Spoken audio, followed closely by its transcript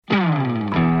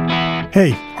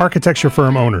Hey, architecture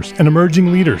firm owners and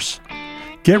emerging leaders.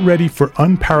 Get ready for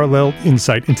unparalleled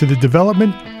insight into the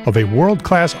development of a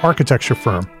world-class architecture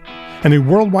firm and a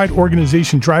worldwide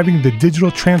organization driving the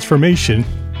digital transformation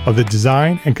of the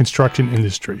design and construction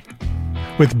industry.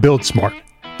 With Build Smart,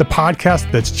 the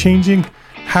podcast that's changing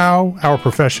how our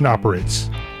profession operates.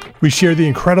 We share the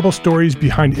incredible stories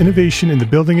behind innovation in the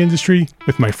building industry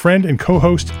with my friend and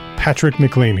co-host, Patrick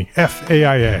McLaney,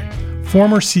 FAIA,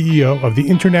 former CEO of the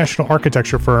international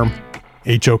architecture firm,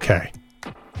 HOK.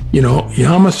 You know,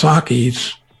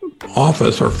 Yamasaki's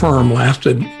office or firm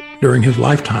lasted during his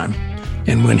lifetime.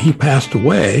 And when he passed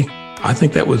away, I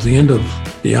think that was the end of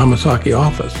the Yamasaki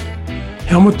office.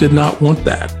 Helmut did not want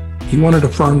that. He wanted a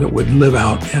firm that would live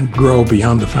out and grow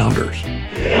beyond the founders.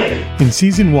 In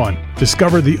Season 1,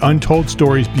 discover the untold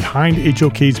stories behind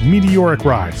HOK's meteoric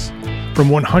rise, from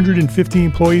 150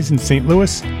 employees in St.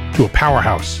 Louis to a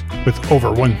powerhouse with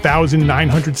over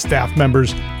 1,900 staff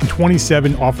members and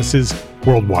 27 offices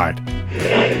worldwide.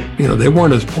 You know, they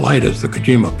weren't as polite as the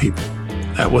Kojima people.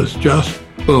 That was just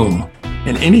boom.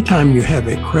 And anytime you have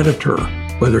a creditor,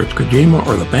 whether it's Kojima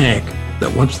or the bank,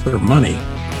 that wants their money,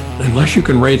 unless you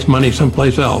can raise money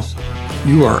someplace else,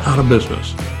 you are out of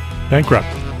business. Bankrupt.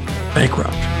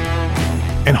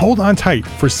 And hold on tight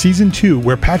for Season 2,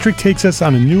 where Patrick takes us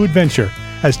on a new adventure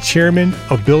as chairman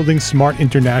of Building Smart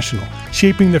International,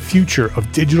 shaping the future of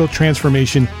digital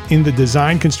transformation in the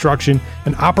design, construction,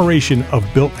 and operation of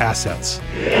built assets.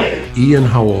 Ian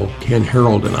Howell, Ken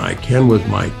Harold, and I, Ken was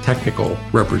my technical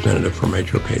representative from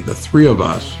HOK. The three of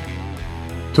us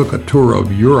took a tour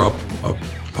of Europe of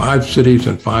 5 cities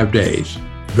in 5 days.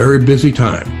 Very busy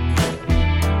time.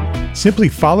 Simply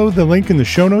follow the link in the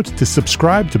show notes to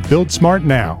subscribe to Build Smart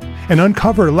now and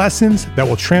uncover lessons that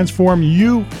will transform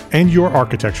you and your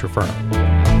architecture firm.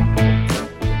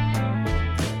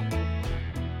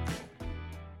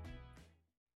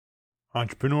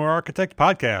 Entrepreneur Architect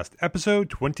Podcast, Episode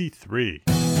 23.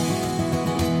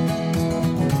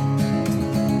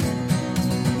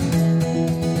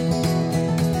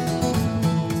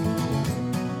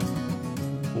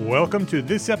 Welcome to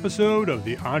this episode of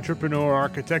the Entrepreneur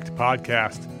Architect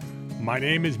Podcast. My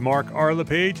name is Mark R.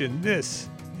 LePage, and this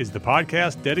is the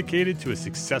podcast dedicated to a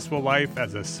successful life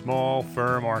as a small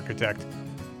firm architect.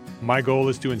 My goal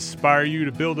is to inspire you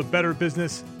to build a better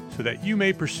business so that you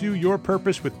may pursue your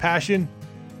purpose with passion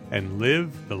and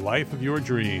live the life of your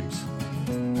dreams.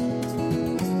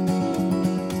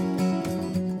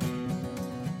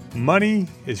 Money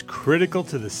is critical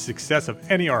to the success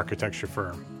of any architecture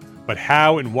firm. But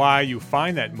how and why you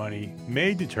find that money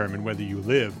may determine whether you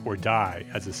live or die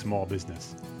as a small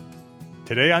business.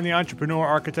 Today on the Entrepreneur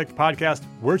Architect Podcast,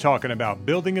 we're talking about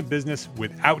building a business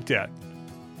without debt.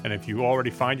 And if you already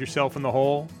find yourself in the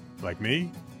hole, like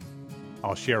me,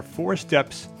 I'll share 4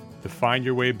 steps to find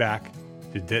your way back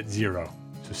to debt zero.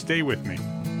 So stay with me.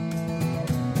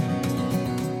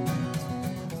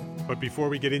 But before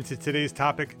we get into today's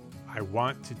topic, I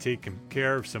want to take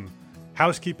care of some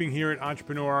housekeeping here at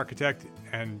Entrepreneur Architect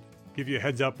and give you a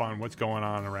heads up on what's going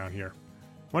on around here.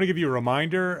 I want to give you a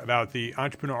reminder about the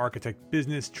Entrepreneur Architect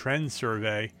Business Trends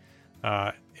Survey.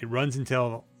 It runs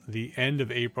until the end of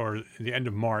April or the end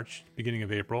of March, beginning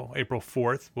of April. April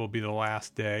 4th will be the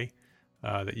last day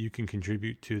that you can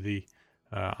contribute to the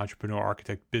Entrepreneur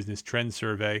Architect Business Trends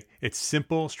Survey. It's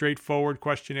simple, straightforward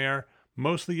questionnaire,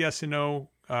 mostly yes and no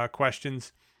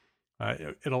questions.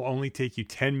 It'll only take you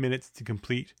 10 minutes to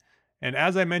complete. And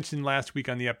as I mentioned last week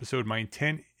on the episode, my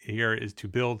intent here is to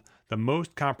build the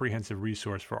most comprehensive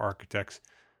resource for architects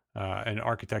and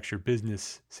architecture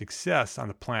business success on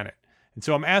the planet. And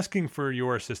so I'm asking for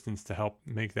your assistance to help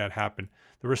make that happen.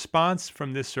 The response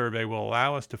from this survey will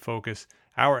allow us to focus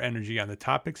our energy on the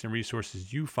topics and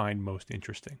resources you find most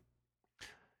interesting.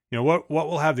 You know, what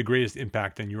will have the greatest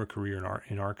impact on your career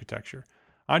in architecture?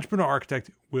 Entrepreneur Architect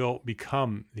will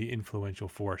become the influential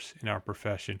force in our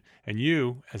profession, and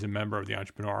you, as a member of the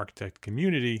Entrepreneur Architect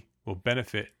community, will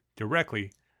benefit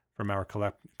directly from our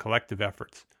collective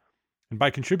efforts. And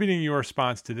by contributing your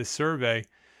response to this survey,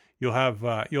 you'll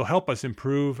help us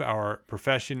improve our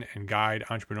profession and guide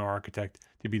Entrepreneur Architect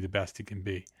to be the best it can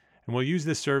be. And we'll use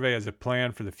this survey as a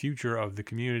plan for the future of the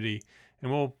community, and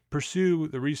we'll pursue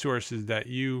the resources that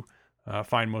you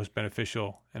find most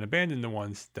beneficial and abandon the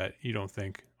ones that you don't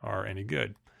think are any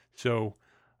good. So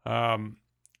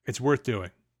it's worth doing.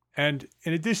 And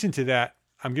in addition to that,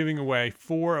 I'm giving away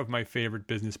 4 of my favorite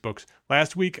business books.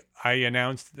 Last week, I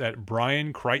announced that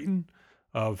Brian Crichton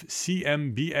of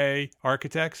CMBA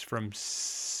Architects from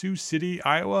Sioux City,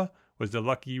 Iowa, was the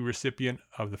lucky recipient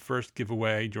of the first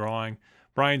giveaway drawing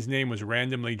Brian's name was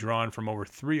randomly drawn from over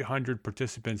 300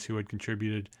 participants who had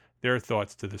contributed their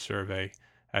thoughts to the survey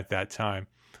at that time.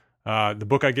 The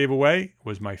book I gave away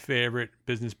was my favorite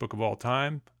business book of all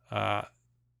time,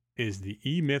 is The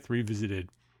E-Myth Revisited,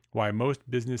 Why Most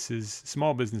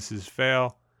Small Businesses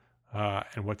Fail,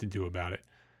 and What to Do About it.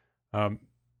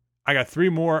 I got 3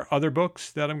 more other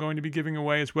books that I'm going to be giving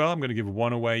away as well. I'm going to give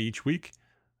one away each week,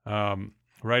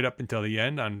 right up until the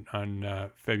end on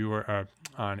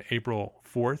April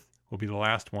 4th will be the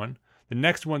last one. The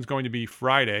next one's going to be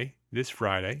this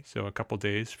Friday, so a couple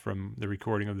days from the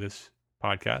recording of this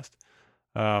podcast.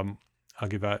 I'll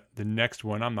give out the next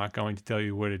one. I'm not going to tell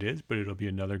you what it is, but it'll be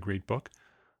another great book,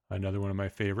 another one of my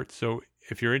favorites. So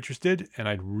if you're interested, and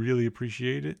I'd really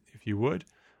appreciate it if you would,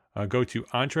 go to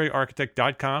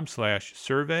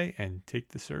entrearchitect.com/survey and take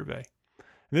the survey.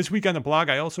 And this week on the blog,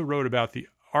 I also wrote about the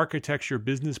Architecture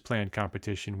Business Plan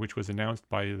Competition, which was announced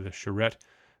by the Charette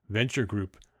Venture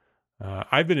Group.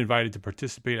 I've been invited to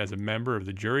participate as a member of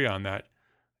the jury on that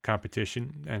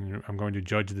competition, and I'm going to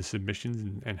judge the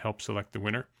submissions and help select the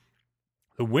winner.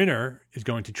 The winner is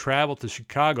going to travel to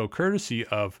Chicago, courtesy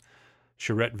of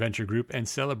Charette Venture Group, and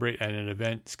celebrate at an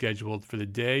event scheduled for the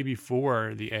day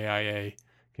before the AIA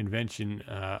convention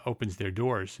opens their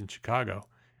doors in Chicago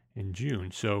in June.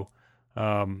 So,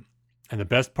 and the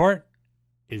best part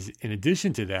is, in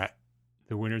addition to that,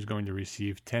 the winner is going to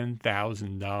receive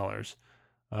 $10,000.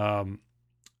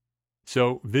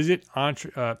 So visit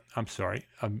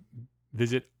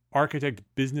visit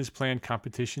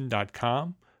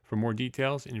architectbusinessplancompetition.com for more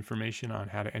details and information on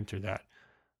how to enter that.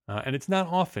 And it's not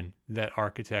often that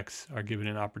architects are given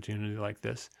an opportunity like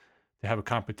this to have a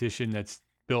competition that's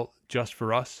built just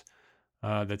for us,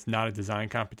 that's not a design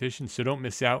competition. So don't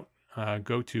miss out.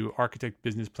 Go to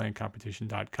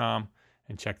architectbusinessplancompetition.com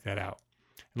and check that out.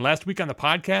 And last week on the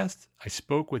podcast, I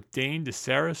spoke with Dane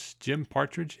DeSaris, Jim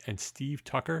Partridge, and Steve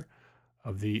Tucker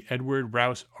of the Edward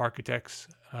Rouse Architects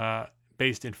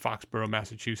based in Foxborough,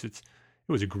 Massachusetts.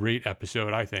 It was a great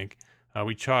episode, I think.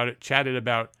 We chatted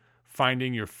about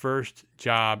finding your first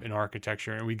job in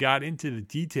architecture, and we got into the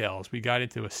details. We got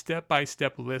into a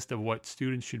step-by-step list of what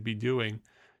students should be doing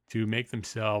to make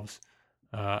themselves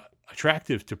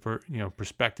attractive to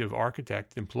prospective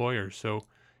architect employers. So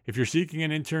if you're seeking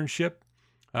an internship,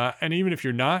 and even if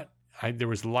you're not, there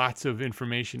was lots of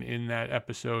information in that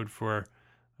episode for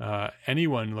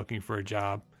anyone looking for a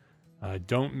job.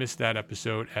 Don't miss that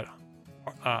episode at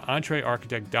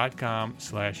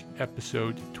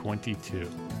entrearchitect.com/episode 22.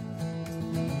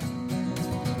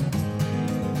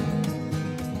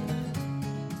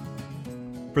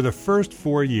 For the first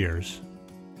 4 years,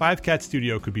 Five Cat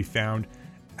Studio could be found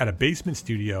at a basement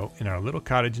studio in our little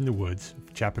cottage in the woods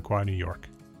of Chappaqua, New York.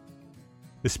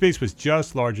 The space was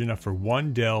just large enough for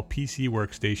one Dell PC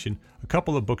workstation, a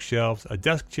couple of bookshelves, a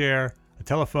desk chair, a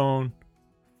telephone,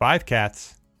 5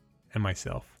 cats, and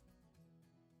myself.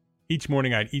 Each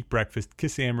morning I'd eat breakfast,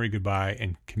 kiss Anne-Marie goodbye,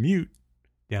 and commute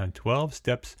down 12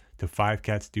 steps to Five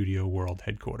Cat Studio World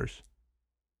headquarters.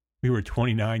 We were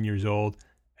 29 years old,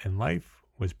 and life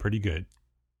was pretty good.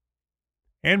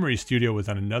 Anne-Marie's studio was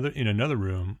in another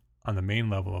room on the main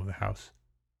level of the house,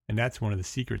 and that's one of the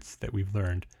secrets that we've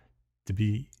learned to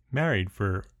be married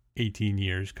for 18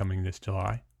 years coming this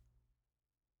July.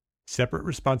 Separate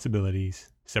responsibilities,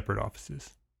 separate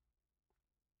offices.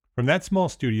 From that small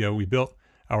studio, we built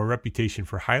our reputation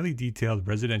for highly detailed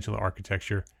residential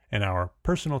architecture and our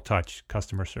personal touch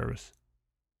customer service.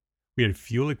 We had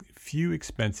few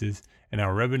expenses, and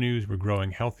our revenues were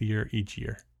growing healthier each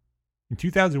year. In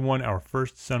 2001, our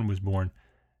first son was born,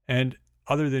 and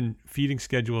other than feeding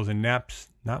schedules and naps,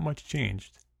 not much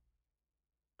changed.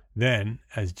 Then,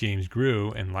 as James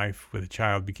grew and life with a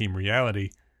child became reality,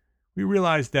 we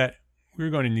realized that we were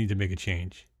going to need to make a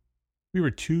change. We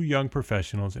were 2 young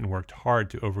professionals and worked hard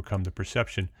to overcome the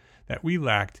perception that we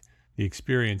lacked the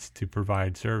experience to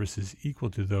provide services equal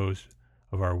to those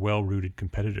of our well-rooted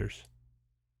competitors.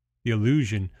 The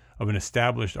illusion of an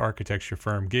established architecture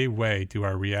firm gave way to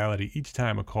our reality each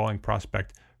time a calling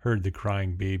prospect heard the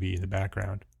crying baby in the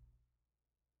background.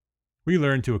 We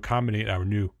learned to accommodate our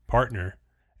new partner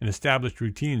and established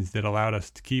routines that allowed us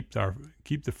to keep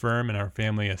the firm and our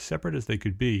family as separate as they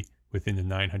could be within the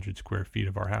 900 square feet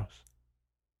of our house.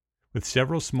 With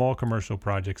several small commercial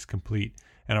projects complete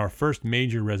and our first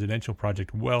major residential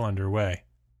project well underway,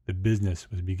 the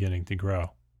business was beginning to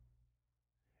grow.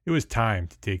 It was time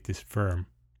to take this firm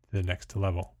to the next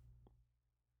level.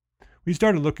 We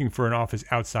started looking for an office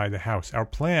outside the house. Our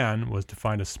plan was to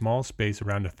find a small space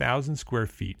around 1,000 square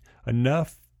feet,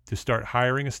 enough to start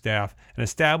hiring a staff and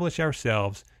establish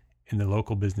ourselves in the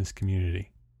local business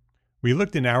community. We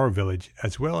looked in our village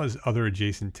as well as other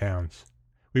adjacent towns.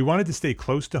 We wanted to stay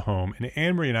close to home, and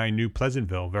Anne-Marie and I knew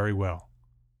Pleasantville very well.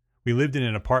 We lived in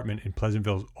an apartment in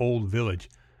Pleasantville's old village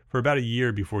for about a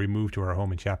year before we moved to our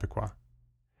home in Chappaqua.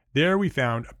 There we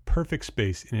found a perfect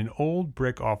space in an old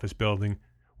brick office building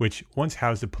which once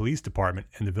housed the police department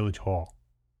and the village hall.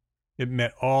 It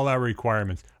met all our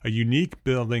requirements, a unique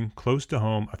building close to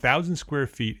home, 1,000 square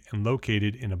feet, and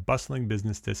located in a bustling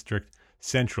business district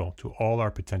central to all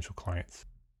our potential clients.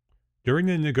 During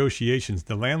the negotiations,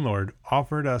 the landlord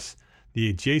offered us the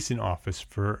adjacent office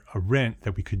for a rent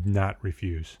that we could not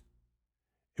refuse.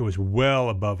 It was well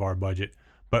above our budget,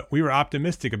 but we were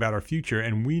optimistic about our future,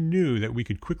 and we knew that we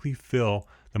could quickly fill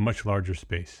the much larger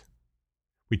space.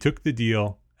 We took the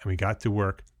deal, and we got to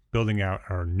work building out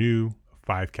our new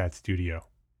 5-cat studio.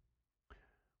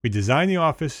 We designed the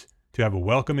office to have a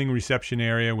welcoming reception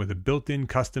area with a built-in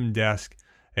custom desk,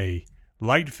 a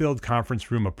light-filled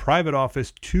conference room, a private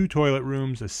office, 2 toilet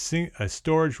rooms, a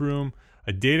storage room,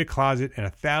 a data closet, and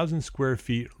 1,000 square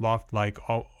feet loft-like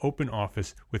open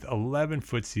office with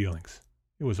 11-foot ceilings.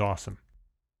 It was awesome.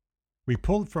 We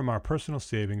pulled from our personal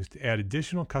savings to add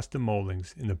additional custom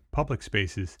moldings in the public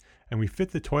spaces, and we fit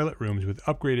the toilet rooms with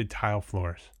upgraded tile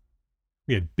floors.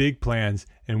 We had big plans,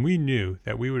 and we knew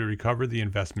that we would recover the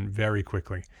investment very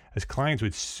quickly, as clients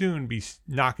would soon be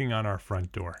knocking on our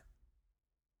front door.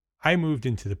 I moved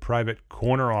into the private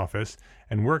corner office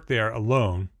and worked there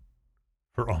alone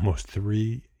for almost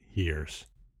 3 years.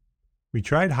 We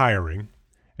tried hiring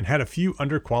and had a few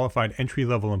underqualified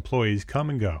entry-level employees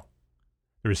come and go.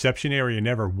 The reception area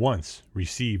never once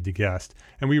received a guest,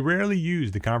 and we rarely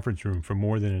used the conference room for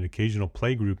more than an occasional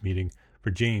playgroup meeting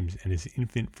for James and his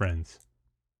infant friends.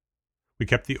 We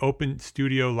kept the open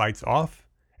studio lights off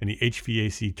and the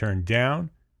HVAC turned down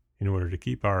in order to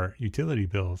keep our utility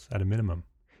bills at a minimum.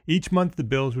 Each month the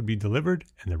bills would be delivered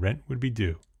and the rent would be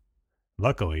due.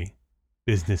 Luckily,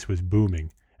 business was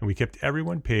booming, and we kept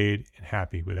everyone paid and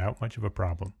happy without much of a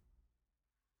problem.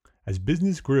 As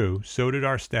business grew, so did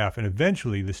our staff, and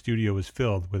eventually the studio was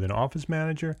filled with an office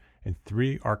manager and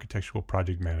 3 architectural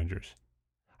project managers.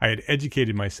 I had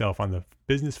educated myself on the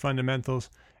business fundamentals,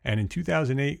 and in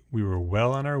 2008 we were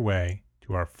well on our way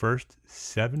to our first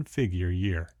 7-figure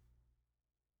year.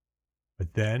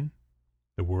 But then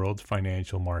the world's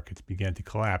financial markets began to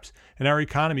collapse, and our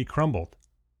economy crumbled.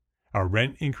 Our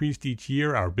rent increased each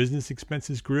year, our business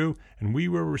expenses grew, and we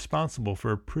were responsible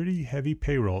for a pretty heavy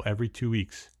payroll every 2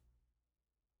 weeks.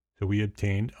 So we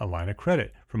obtained a line of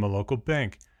credit from a local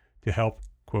bank to help,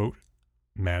 quote,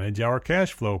 manage our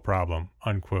cash flow problem,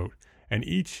 unquote, and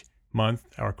each month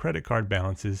our credit card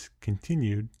balances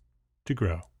continued to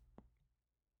grow.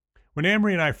 When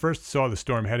Anne-Marie and I first saw the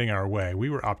storm heading our way,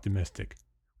 we were optimistic.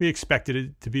 We expected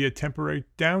it to be a temporary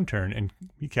downturn, and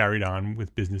we carried on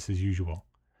with business as usual.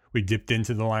 We dipped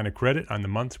into the line of credit on the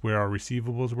months where our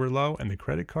receivables were low, and the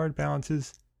credit card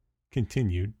balances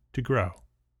continued to grow.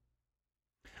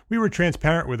 We were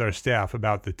transparent with our staff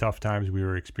about the tough times we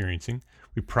were experiencing.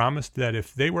 We promised that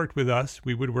if they worked with us,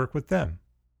 we would work with them.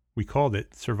 We called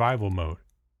it survival mode.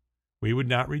 We would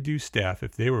not reduce staff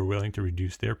if they were willing to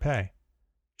reduce their pay.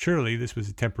 Surely this was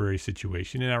a temporary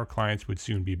situation, and our clients would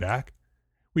soon be back.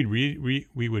 We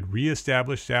would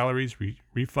reestablish salaries,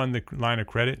 refund the line of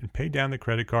credit, and pay down the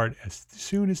credit card as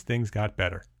soon as things got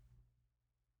better.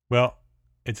 Well,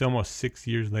 it's almost 6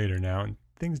 years later now, and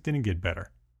things didn't get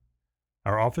better.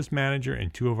 Our office manager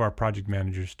and 2 of our project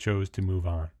managers chose to move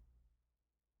on.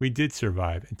 We did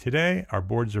survive, and today our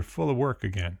boards are full of work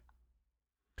again.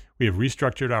 We have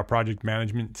restructured our project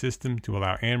management system to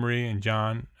allow Anne-Marie and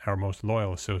John, our most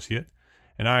loyal associate,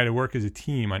 and I to work as a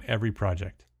team on every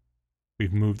project.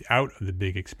 We've moved out of the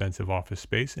big, expensive office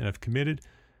space and have committed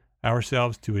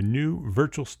ourselves to a new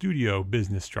virtual studio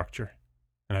business structure.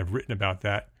 And I've written about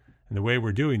that and the way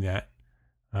we're doing that,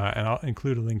 and I'll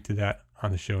include a link to that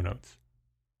on the show notes.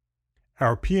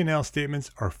 Our P&L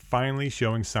statements are finally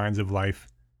showing signs of life,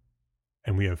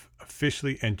 and we have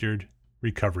officially entered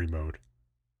recovery mode.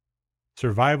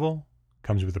 Survival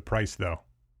comes with a price, though.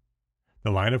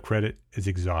 The line of credit is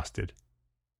exhausted.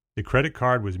 The credit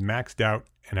card was maxed out,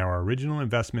 and our original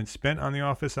investment spent on the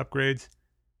office upgrades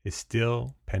is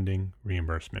still pending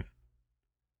reimbursement.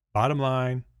 Bottom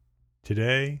line,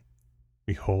 today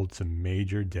we hold some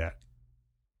major debt.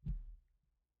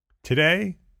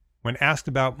 Today, when asked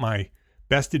about my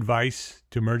best advice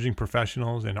to emerging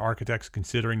professionals and architects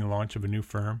considering the launch of a new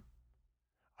firm,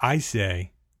 I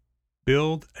say,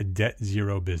 build a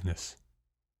debt-zero business.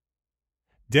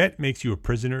 Debt makes you a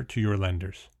prisoner to your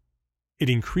lenders. It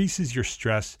increases your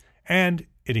stress, and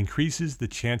it increases the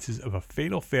chances of a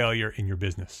fatal failure in your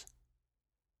business.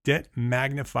 Debt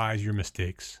magnifies your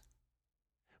mistakes.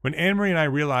 When Anne-Marie and I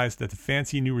realized that the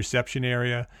fancy new reception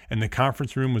area and the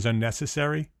conference room was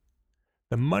unnecessary,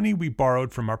 the money we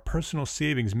borrowed from our personal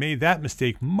savings made that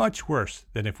mistake much worse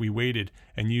than if we waited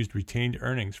and used retained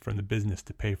earnings from the business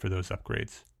to pay for those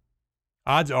upgrades.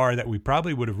 Odds are that we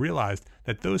probably would have realized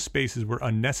that those spaces were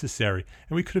unnecessary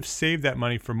and we could have saved that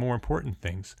money for more important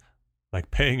things,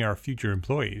 like paying our future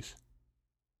employees.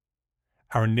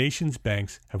 Our nation's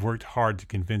banks have worked hard to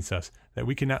convince us that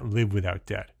we cannot live without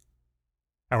debt.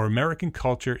 Our American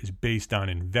culture is based on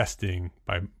investing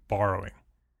by borrowing.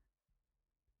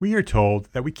 We are told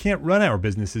that we can't run our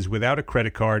businesses without a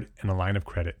credit card and a line of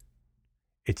credit.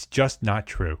 It's just not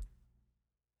true.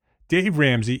 Dave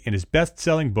Ramsey, in his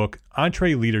best-selling book,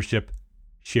 EntreLeadership,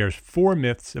 shares 4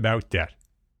 myths about debt.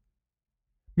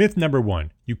 Myth number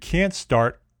 1, you can't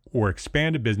start or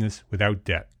expand a business without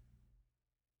debt.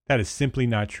 That is simply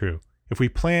not true. If we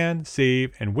plan,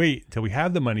 save, and wait until we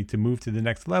have the money to move to the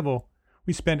next level,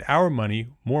 we spend our money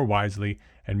more wisely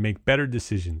and make better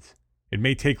decisions. It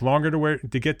may take longer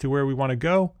to get to where we want to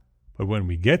go, but when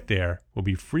we get there, we'll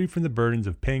be free from the burdens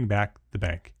of paying back the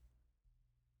bank.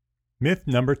 Myth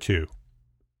number 2,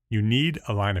 you need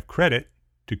a line of credit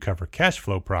to cover cash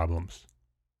flow problems.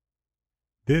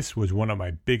 This was one of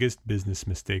my biggest business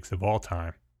mistakes of all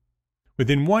time.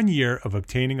 Within 1 year of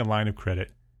obtaining a line of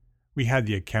credit, we had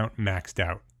the account maxed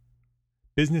out.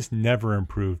 Business never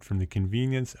improved from the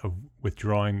convenience of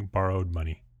withdrawing borrowed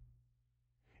money.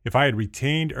 If I had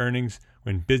retained earnings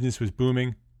when business was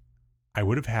booming, I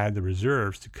would have had the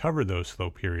reserves to cover those slow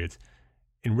periods.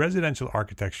 In residential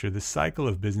architecture, the cycle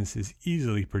of business is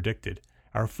easily predicted.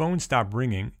 Our phones stop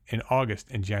ringing in August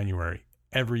and January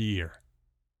every year.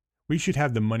 We should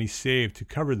have the money saved to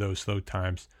cover those slow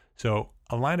times, so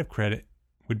a line of credit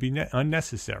would be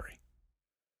unnecessary.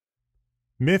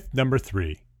 Myth number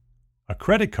 3, a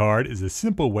credit card is a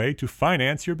simple way to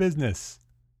finance your business.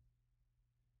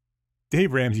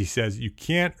 Dave Ramsey says you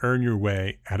can't earn your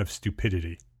way out of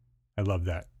stupidity. I love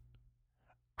that.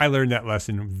 I learned that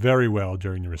lesson very well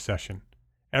during the recession.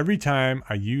 Every time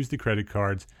I used the credit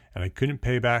cards and I couldn't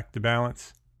pay back the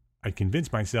balance, I'd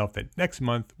convince myself that next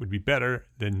month would be better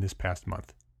than this past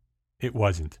month. It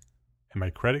wasn't, and my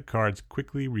credit cards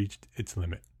quickly reached its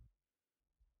limit.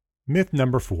 Myth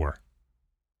number 4,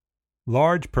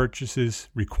 large purchases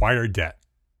require debt.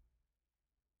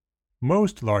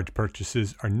 Most large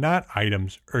purchases are not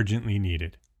items urgently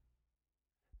needed.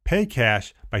 Pay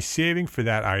cash by saving for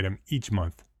that item each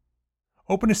month.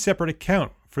 Open a separate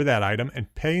account for that item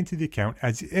and pay into the account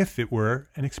as if it were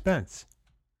an expense.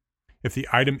 If the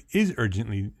item is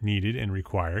urgently needed and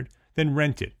required, then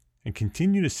rent it and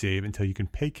continue to save until you can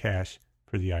pay cash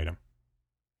for the item.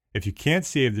 If you can't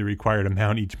save the required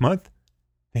amount each month,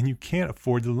 then you can't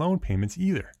afford the loan payments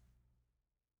either.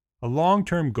 A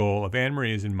long-term goal of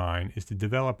Anne-Marie's and mine is to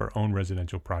develop our own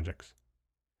residential projects.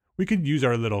 We could use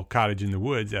our little cottage in the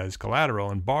woods as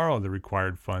collateral and borrow the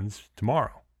required funds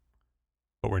tomorrow.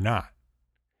 But we're not.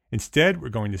 Instead, we're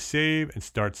going to save and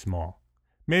start small.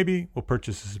 Maybe we'll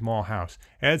purchase a small house,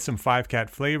 add some 5-cat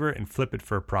flavor, and flip it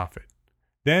for a profit.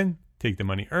 Then, take the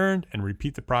money earned and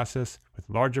repeat the process with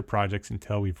larger projects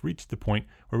until we've reached the point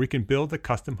where we can build the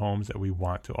custom homes that we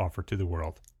want to offer to the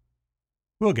world.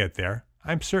 We'll get there.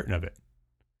 I'm certain of it.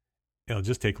 It'll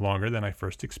just take longer than I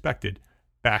first expected,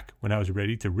 back when I was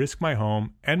ready to risk my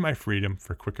home and my freedom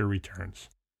for quicker returns.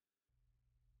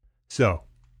 So,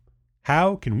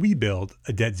 how can we build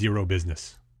a debt zero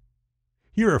business?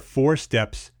 Here are 4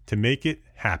 steps to make it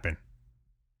happen.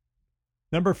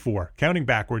 Number 4, counting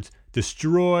backwards,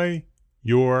 destroy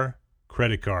your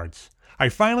credit cards. I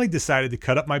finally decided to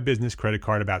cut up my business credit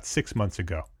card about 6 months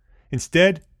ago.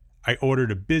 Instead, I ordered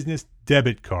a business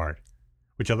debit card,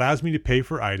 which allows me to pay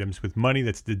for items with money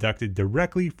that's deducted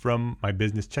directly from my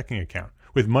business checking account,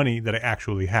 with money that I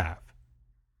actually have.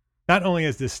 Not only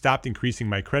has this stopped increasing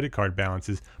my credit card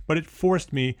balances, but it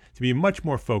forced me to be much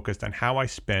more focused on how I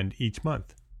spend each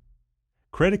month.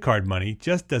 Credit card money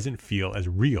just doesn't feel as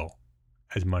real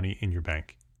as money in your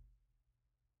bank.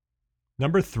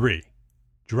 Number 3,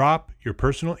 drop your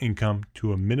personal income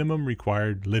to a minimum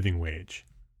required living wage.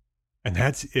 And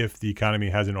that's if the economy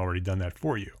hasn't already done that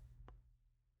for you.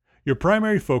 Your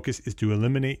primary focus is to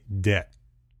eliminate debt,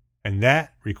 and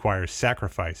that requires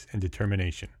sacrifice and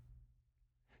determination.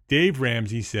 Dave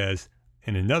Ramsey says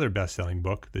in another best-selling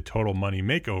book, The Total Money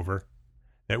Makeover,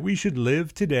 that we should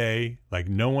live today like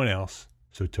no one else,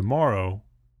 so tomorrow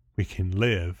we can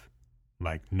live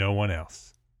like no one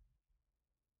else.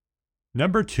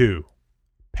 Number 2,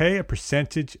 pay a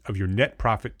percentage of your net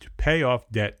profit to pay off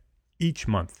debt each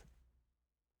month.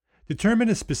 Determine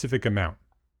a specific amount,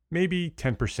 maybe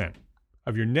 10%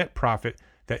 of your net profit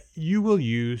that you will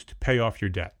use to pay off your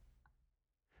debt.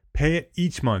 Pay it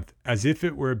each month as if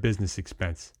it were a business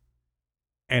expense.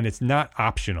 And it's not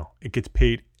optional. It gets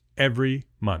paid every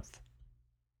month.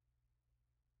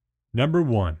 Number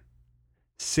 1,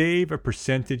 save a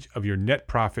percentage of your net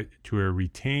profit to a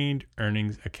retained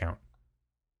earnings account.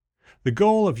 The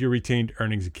goal of your retained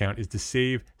earnings account is to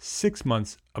save 6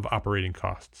 months of operating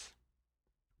costs.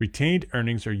 Retained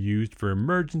earnings are used for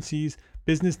emergencies,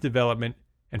 business development,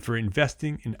 and for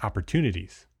investing in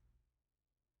opportunities.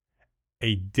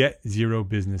 A debt-zero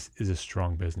business is a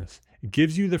strong business. It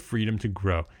gives you the freedom to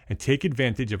grow and take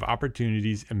advantage of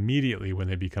opportunities immediately when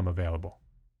they become available.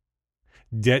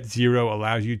 Debt zero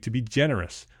allows you to be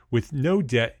generous. With no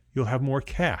debt, you'll have more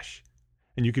cash,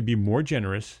 and you can be more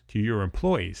generous to your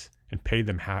employees and pay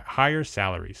them higher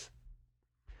salaries.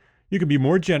 You can be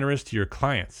more generous to your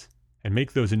clients and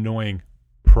make those annoying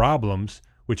problems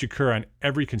which occur on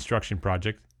every construction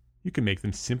project, you can make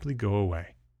them simply go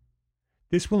away.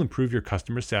 This will improve your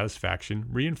customer satisfaction,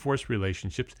 reinforce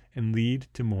relationships, and lead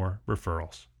to more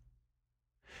referrals.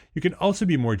 You can also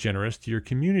be more generous to your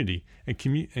community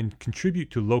and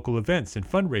contribute to local events and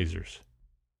fundraisers.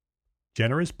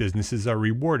 Generous businesses are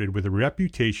rewarded with a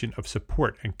reputation of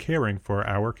support and caring for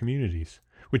our communities,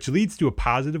 which leads to a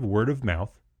positive word of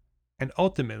mouth and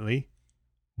ultimately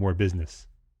more business.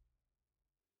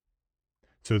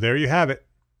 So there you have it.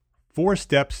 4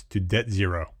 steps to debt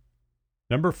zero.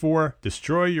 Number 4,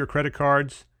 destroy your credit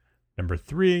cards. Number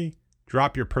 3,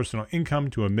 drop your personal income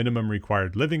to a minimum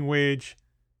required living wage.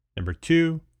 Number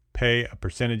 2, pay a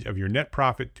percentage of your net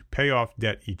profit to pay off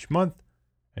debt each month.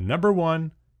 And number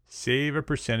 1, save a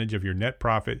percentage of your net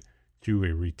profit to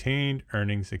a retained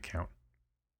earnings account.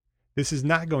 This is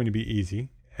not going to be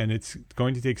easy, and it's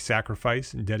going to take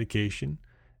sacrifice and dedication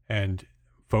and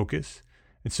focus.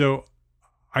 And so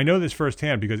I know this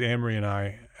firsthand because Anne-Marie and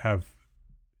I have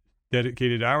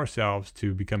dedicated ourselves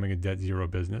to becoming a debt zero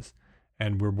business,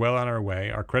 and we're well on our way.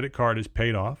 Our credit card is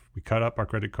paid off. We cut up our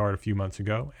credit card a few months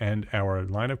ago, and our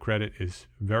line of credit is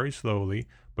very slowly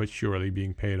but surely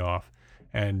being paid off.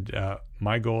 And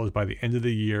my goal is by the end of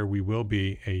the year, we will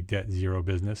be a debt zero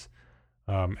business,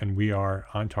 and we are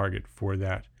on target for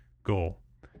that goal.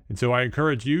 And so I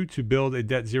encourage you to build a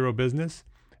debt zero business.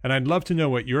 And I'd love to know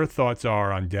what your thoughts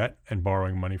are on debt and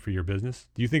borrowing money for your business.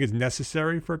 Do you think it's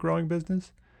necessary for a growing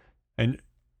business?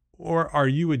 Or are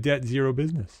you a debt zero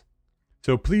business?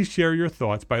 So please share your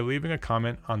thoughts by leaving a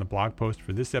comment on the blog post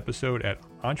for this episode at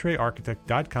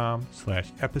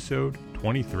entrearchitect.com/episode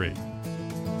 23.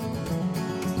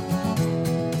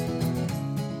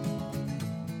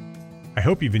 I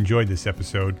hope you've enjoyed this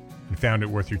episode and found it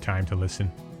worth your time to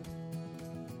listen.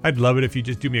 I'd love it if you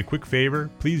just do me a quick favor.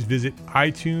 Please visit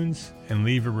iTunes and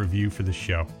leave a review for the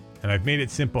show. And I've made it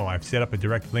simple. I've set up a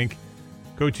direct link.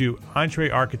 Go to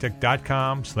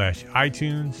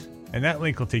entrearchitect.com/iTunes, and that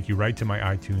link will take you right to my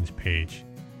iTunes page.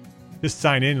 Just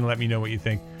sign in and let me know what you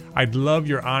think. I'd love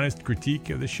your honest critique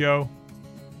of the show.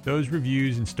 Those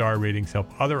reviews and star ratings help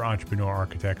other entrepreneur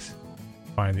architects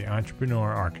find the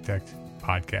Entrepreneur Architect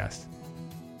podcast.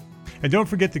 And don't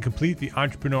forget to complete the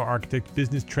Entrepreneur Architect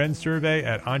Business Trend Survey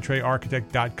at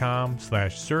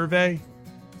entrearchitect.com/survey.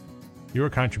 Your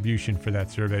contribution for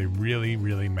that survey really,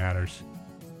 really matters.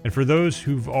 And for those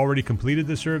who've already completed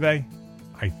the survey,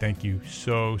 I thank you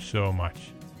so, so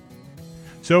much.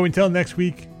 So until next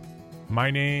week,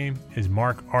 my name is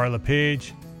Mark R.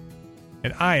 LePage,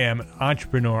 and I am an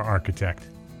Entrepreneur Architect.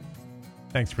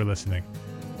 Thanks for listening.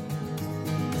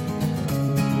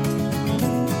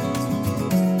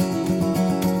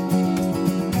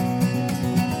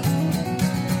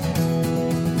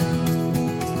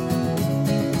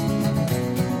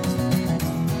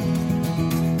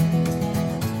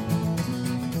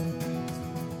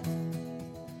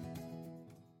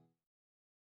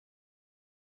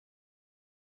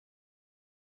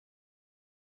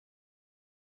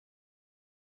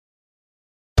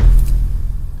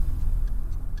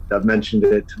 I've mentioned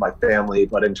it to my family,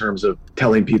 but in terms of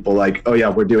telling people like, oh yeah,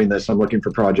 we're doing this, I'm looking for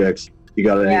projects, you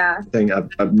got anything?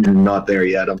 I'm not there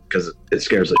yet because it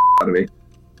scares the shit out of me.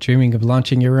 Dreaming of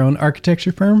launching your own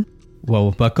architecture firm?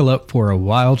 Well, buckle up for a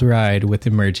wild ride with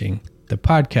Emerging, the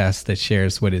podcast that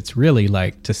shares what it's really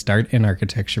like to start an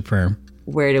architecture firm.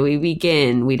 Where do we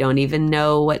begin? We don't even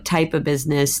know what type of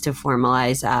business to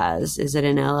formalize as. Is it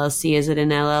an LLC? Is it an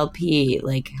LLP?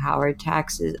 Like, how are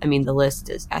taxes? I mean, the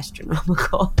list is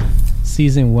astronomical.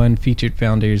 Season 1 featured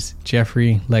founders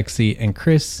Jeffrey, Lexi, and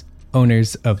Chris,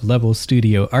 owners of Level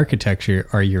Studio Architecture,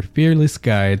 are your fearless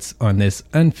guides on this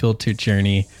unfiltered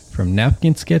journey from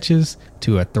napkin sketches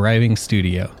to a thriving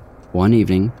studio. One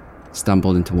evening,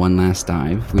 Stumbled into one last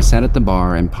dive, we sat at the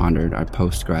bar and pondered our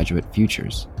postgraduate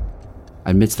futures.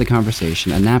 Amidst the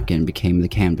conversation, a napkin became the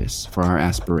canvas for our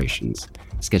aspirations,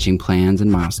 sketching plans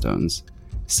and milestones,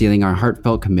 sealing our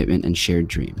heartfelt commitment and shared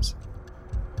dreams.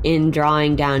 In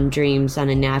drawing down dreams on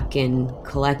a napkin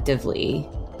collectively,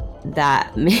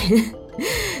 that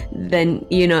then,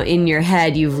 you know, in your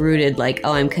head, you've rooted like,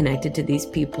 oh, I'm connected to these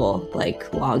people,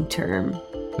 like long term.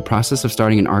 The process of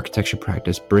starting an architecture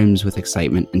practice brims with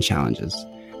excitement and challenges,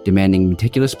 demanding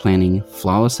meticulous planning,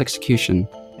 flawless execution,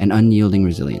 and unyielding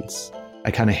resilience.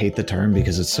 I kind of hate the term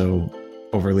because it's so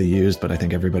overly used, but I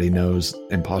think everybody knows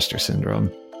imposter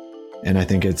syndrome. And I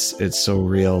think it's so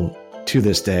real to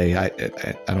this day. I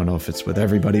don't know if it's with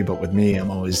everybody, but with me, I'm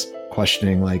always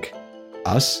questioning, like,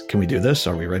 us? Can we do this?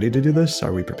 Are we ready to do this?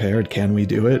 Are we prepared? Can we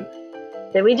do it?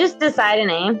 Did we just decide a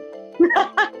name?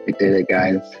 We did it,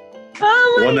 guys.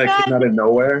 Oh my One that God. came out of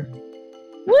nowhere.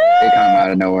 Woo! It came out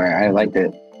of nowhere. I liked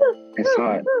it. I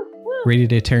saw it. Ready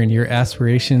to turn your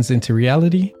aspirations into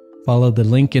reality? Follow the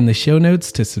link in the show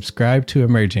notes to subscribe to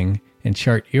Emerging and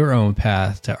chart your own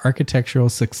path to architectural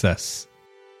success.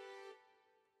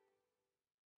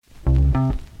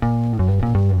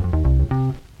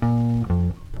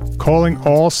 Calling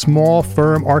all small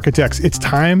firm architects. It's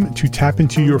time to tap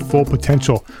into your full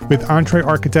potential with Entre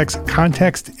Architects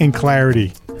Context and Clarity,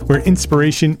 where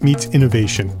inspiration meets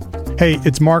innovation. Hey,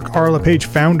 it's Mark R. LePage,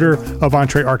 founder of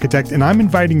Entre Architect, and I'm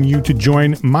inviting you to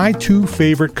join my two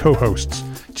favorite co-hosts,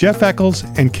 Jeff Eccles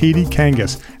and Katie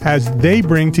Kangas, as they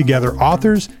bring together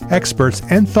authors, experts,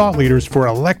 and thought leaders for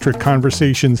electric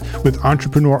conversations with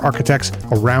entrepreneur architects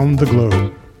around the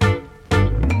globe.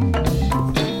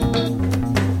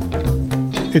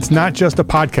 It's not just a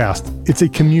podcast, it's a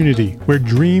community where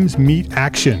dreams meet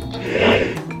action.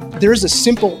 There's a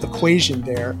simple equation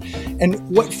there. And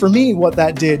what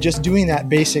that did, just doing that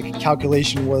basic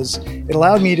calculation, was it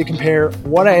allowed me to compare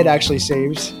what I had actually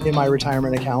saved in my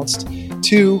retirement accounts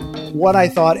to what I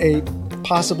thought a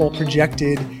possible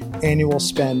projected annual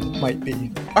spend might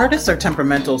be. Artists are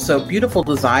temperamental, so beautiful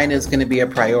design is going to be a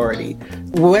priority.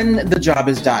 When the job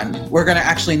is done, we're going to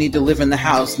actually need to live in the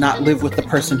house, not live with the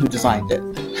person who designed it.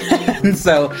 And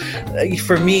so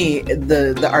for me,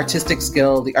 the artistic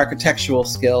skill, the architectural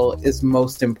skill is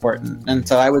most important. And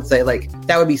so I would say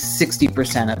that would be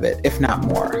 60% of it, if not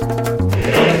more.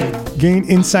 Gain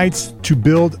insights to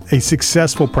build a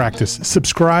successful practice.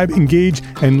 Subscribe, engage,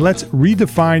 and let's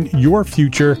redefine your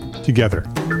future together.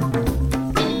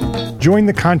 Join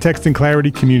the Context and Clarity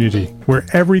community, where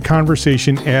every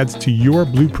conversation adds to your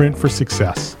blueprint for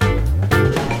success.